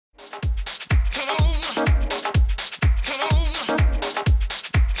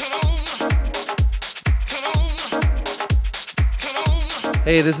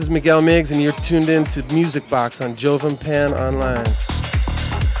Hey, this is Miguel Migs, and you're tuned in to Music Box on Jovan Pan Online.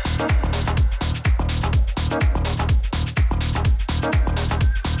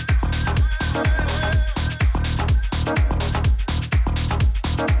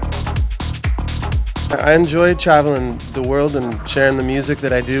 I enjoy traveling the world and sharing the music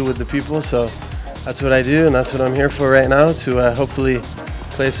that I do with the people, so that's what I do, and that's what I'm here for right now, to hopefully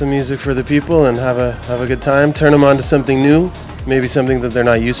play some music for the people and have a good time, turn them on to something new, maybe something that they're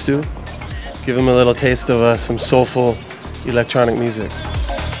not used to, give them a little taste of some soulful electronic music.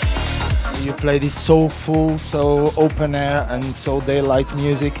 You play this soulful, so open air and so daylight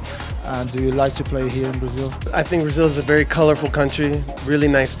music. Do you like to play here in Brazil? I think Brazil is a very colorful country, really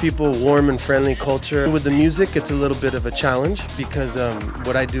nice people, warm and friendly culture. With the music, it's a little bit of a challenge because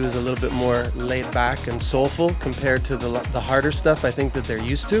what I do is a little bit more laid back and soulful compared to the harder stuff I think that they're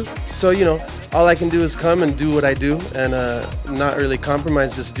used to. So, you know, all I can do is come and do what I do and not really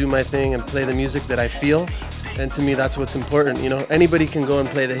compromise, just do my thing and play the music that I feel. And to me, that's what's important. You know, anybody can go and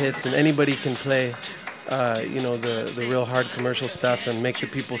play the hits, and anybody can play you know, the real hard commercial stuff and make the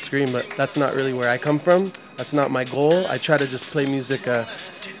people scream, but that's not really where I come from. That's not my goal. I try to just play music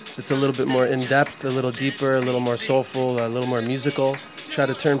that's a little bit more in-depth, a little deeper, a little more soulful, a little more musical. Try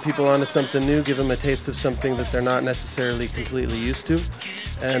to turn people onto something new, give them a taste of something that they're not necessarily completely used to,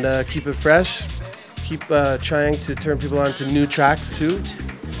 and keep it fresh. Keep trying to turn people onto new tracks too,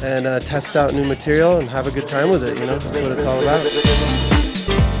 and test out new material and have a good time with it, you know? That's what it's all about.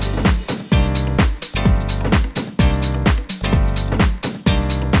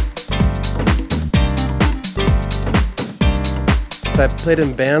 I played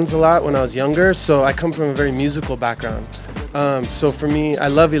in bands a lot when I was younger, so I come from a very musical background. So for me, I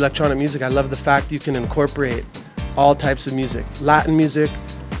love electronic music. I love the fact you can incorporate all types of music. Latin music,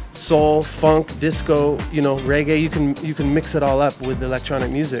 soul, funk, disco, you know, reggae. You can mix it all up with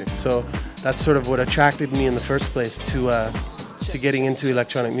electronic music. So that's sort of what attracted me in the first place to getting into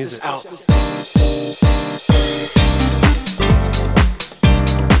electronic music.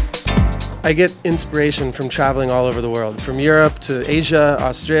 I get inspiration from traveling all over the world, from Europe to Asia,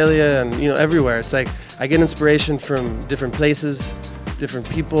 Australia, and you know, everywhere. It's like I get inspiration from different places, different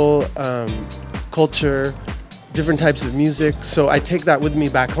people, culture, different types of music. So I take that with me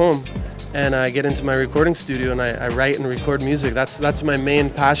back home, and I get into my recording studio and I write and record music. That's my main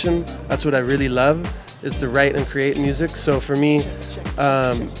passion. That's what I really love, is to write and create music. So for me,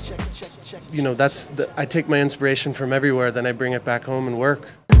 you know, I take my inspiration from everywhere, then I bring it back home and work.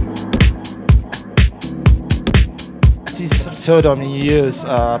 This pseudonym you use,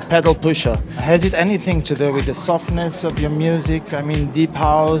 Pedal Pusher, has it anything to do with the softness of your music? I mean, deep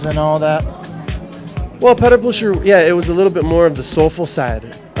house and all that? Well, Pedal Pusher, yeah, it was a little bit more of the soulful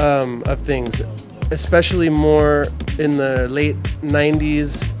side of things, especially more in the late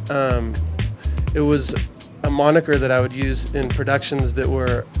 90s. It was a moniker that I would use in productions that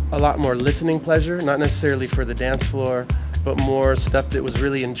were a lot more listening pleasure, not necessarily for the dance floor, but more stuff that was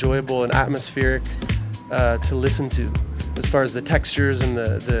really enjoyable and atmospheric to listen to, as far as the textures and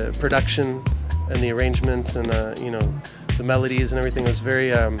the production and the arrangements and you know, the melodies and everything. Was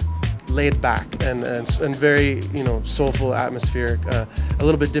very laid back and very, you know, soulful, atmospheric, a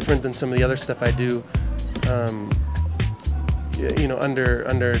little bit different than some of the other stuff I do, you know,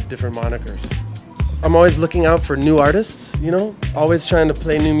 under different monikers. I'm always looking out for new artists, you know, always trying to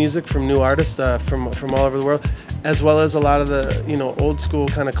play new music from new artists from all over the world, as well as a lot of the, you know, old school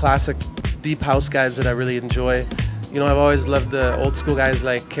kind of classic deep house guys that I really enjoy. You know, I've always loved the old school guys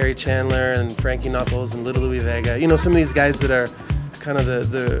like Kerry Chandler and Frankie Knuckles and Little Louie Vega. You know, some of these guys that are kind of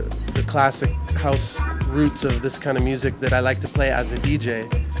the classic house roots of this kind of music that I like to play as a DJ.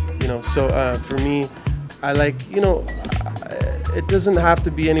 You know, so for me, I like, you know, it doesn't have to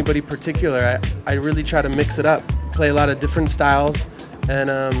be anybody particular. I really try to mix it up, play a lot of different styles,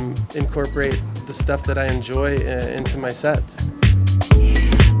 and incorporate the stuff that I enjoy into my sets.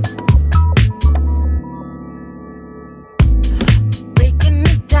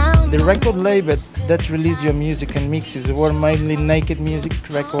 The record label that released your music and mixes were mainly Naked Music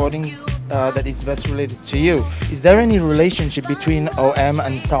recordings that is best related to you. Is there any relationship between OM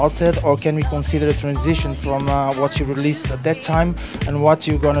and Salted, or can we consider a transition from what you released at that time and what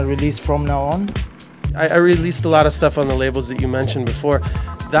you're gonna release from now on? I released a lot of stuff on the labels that you mentioned before.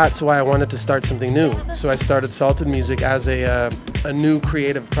 That's why I wanted to start something new. So I started Salted Music as a new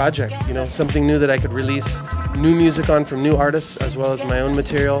creative project, you know, something new that I could release new music on from new artists, as well as my own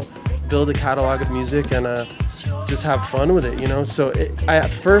material, build a catalog of music, and just have fun with it, you know. So at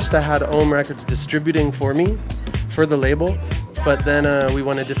first I had OM Records distributing for me, for the label, but then we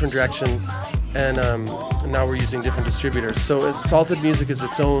went a different direction, and now we're using different distributors. So Salted Music is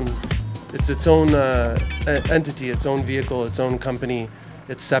its own entity, its own vehicle, its own company.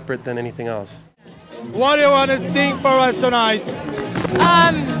 It's separate than anything else. What do you want to sing for us tonight?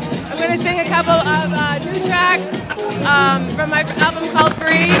 I'm going to sing a couple of new tracks from my album called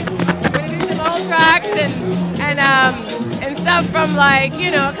Free. I'm going to do some old tracks and stuff from, like,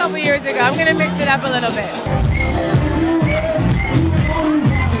 you know, a couple years ago. I'm going to mix it up a little bit.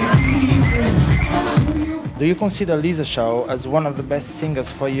 Do you consider Lisa Shaw as one of the best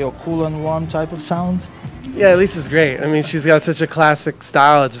singers for your cool and warm type of sound? Yeah, Lisa's great. I mean, she's got such a classic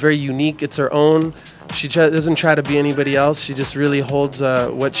style. It's very unique. It's her own. She doesn't try to be anybody else. She just really holds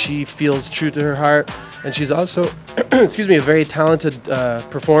what she feels true to her heart. And she's also, excuse me, a very talented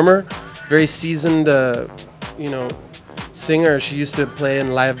performer, very seasoned, you know, singer. She used to play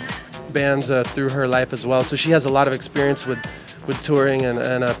in live bands through her life as well. So she has a lot of experience with touring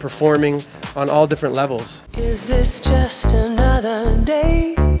and performing on all different levels. Is this just another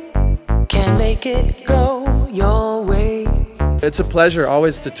day? Can't make it go your way. It's a pleasure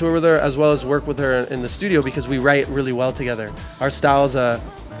always to tour with her as well as work with her in the studio because we write really well together. Our styles,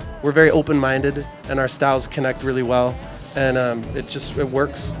 we're very open-minded and our styles connect really well, and it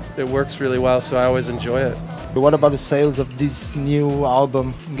works really well, so I always enjoy it. What about the sales of this new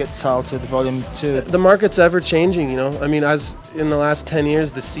album, Get Salted Volume 2? The market's ever changing, you know. I mean, as in the last 10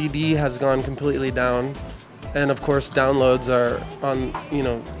 years, the CD has gone completely down. And of course, downloads are on, you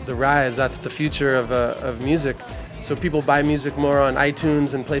know, the rise. That's the future of music. So people buy music more on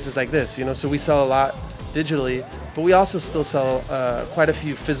iTunes and places like this, you know. So we sell a lot digitally, but we also still sell quite a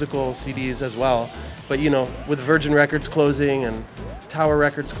few physical CDs as well. But you know, with Virgin Records closing and Tower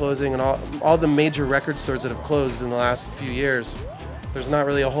Records closing and all the major record stores that have closed in the last few years, there's not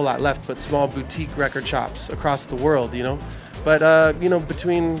really a whole lot left but small boutique record shops across the world, you know. But you know,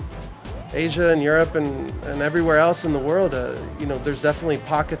 between Asia and Europe and everywhere else in the world, you know, there's definitely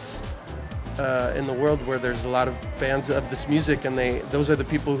pockets in the world where there's a lot of fans of this music, and those are the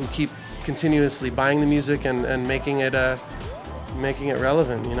people who keep continuously buying the music and making it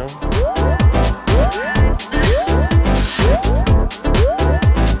relevant, you know.